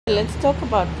Let's talk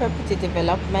about property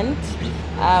development.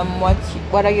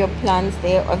 What are your plans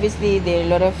there? Obviously, there are a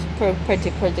lot of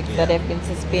property projects that have been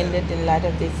suspended in light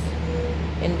of this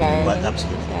environment.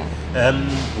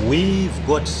 Absolutely. We've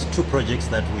got two projects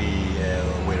that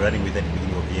we're running with at the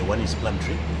beginning of the year. One is Plum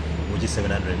Tree, which is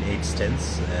 708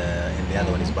 stands, and the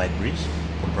other one is Byte Bridge,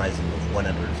 comprising of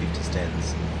 150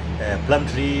 stands. Plum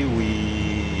Tree,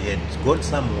 we had got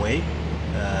some way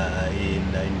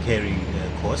in carrying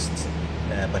costs,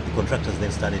 but the contractors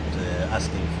then started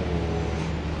asking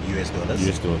for US dollars.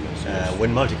 US dollars. Yes.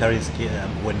 When multi-currency,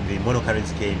 when the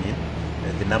monocurrency came in,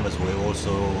 the numbers were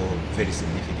also very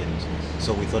significant.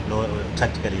 So we thought, no,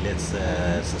 tactically, let's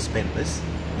suspend this.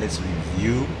 Let's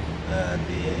review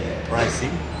the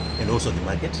pricing and also the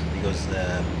market, because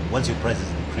once your prices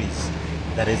increase,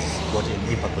 that has got an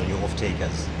impact on your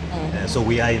off-takers. So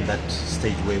we are in that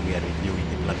stage where we are reviewing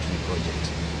the Plum Tree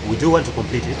project. We do want to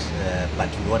complete it, but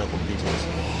we want to complete it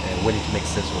when it makes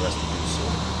sense for us to do so.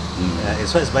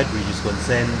 As far as Byte Bridge is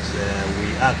concerned, we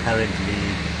are currently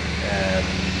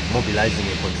mobilizing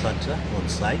a contractor on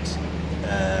site.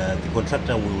 The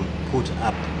contractor will put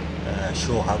up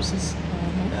show houses,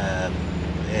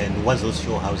 and once those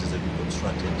show houses have been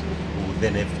constructed, we will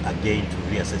then have again to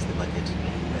reassess the market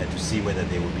to see whether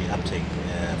there will be uptake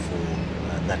for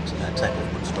that type of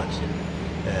construction.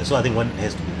 So I think one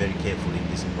has to be very careful in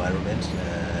this environment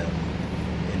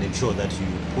and ensure that you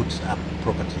put up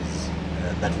properties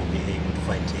that will be able to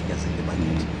find takers in the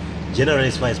market. Generally,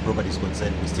 as far as property is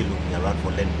concerned, we're still looking around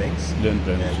for land banks. We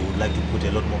would like to put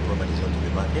a lot more properties onto the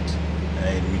market,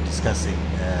 and we're discussing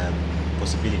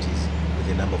possibilities with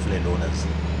a number of landowners.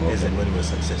 As and when we're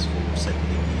successful,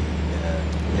 certainly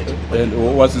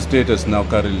And what's the status now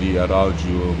currently around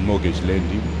your mortgage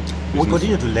lending business? We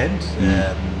continue to lend,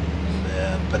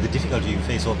 but the difficulty you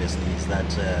face obviously is that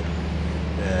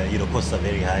costs are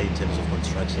very high in terms of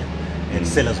construction, and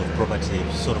sellers of property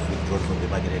have sort of withdrawn from the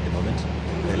market at the moment.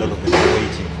 A lot of them are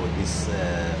waiting for this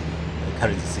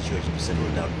currency situation to settle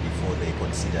down before they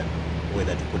consider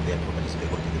whether to put their properties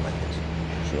back onto the market.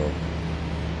 Sure.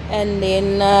 And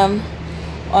then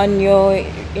on your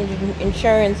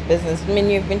insurance business, I mean,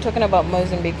 you've been talking about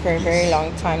Mozambique for a very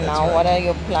long time now. Right. What are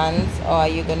your plans, or are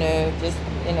you going to just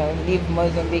leave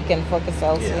Mozambique and focus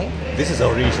elsewhere? Yeah. This is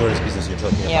our reinsurance business you're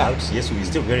talking about. Yes, we're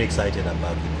still very excited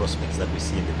about the prospects that we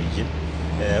see in the region.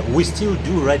 We still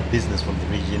do write business from the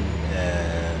region.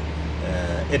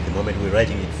 At the moment, we're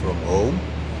writing it from home.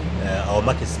 Our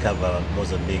markets cover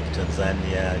Mozambique,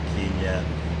 Tanzania, Kenya,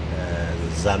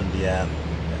 Zambia,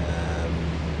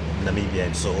 Namibia,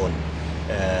 and so on.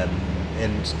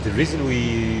 And the reason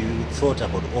we thought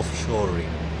about offshoring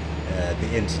the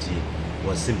entity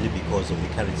was simply because of the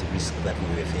currency risk that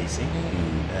we were facing.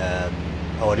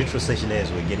 Our retrocessionaires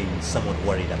were getting somewhat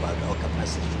worried about our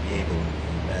capacity to be able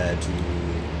to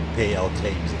pay our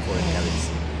claims in foreign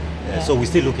currency. So we're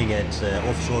still looking at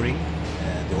offshoring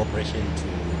the operation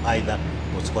to either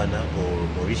Botswana or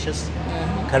Mauritius.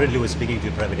 Currently we're speaking to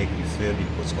a private equity firm in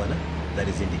Botswana that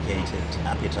has indicated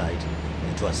appetite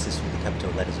to assist with the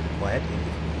capital that is required in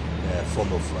the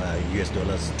form of US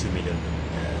dollars 2 million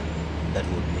that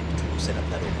we would need to set up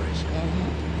that operation.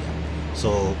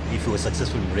 So if we were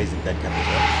successful in raising that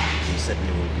capital, we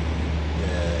certainly will be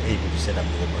able to set up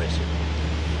the operation.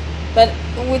 But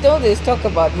with all this talk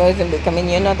about Mozambique, I mean,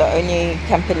 you're not the only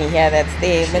company here that's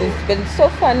there, but so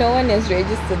far no one has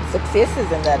registered successes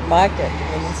in that market.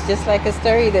 I mean, it's just like a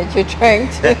story that you're trying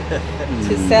to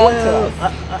sell to us.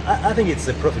 I think it's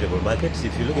a profitable market.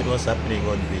 If you look at what's happening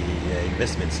on the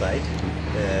investment side,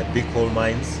 big coal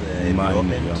mines,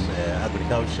 development,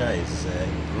 agriculture is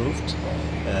improved,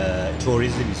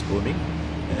 tourism is booming.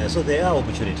 So there are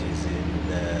opportunities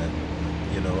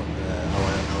in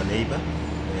our neighbor.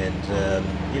 And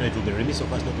it will be remiss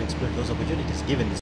of us not to exploit those opportunities given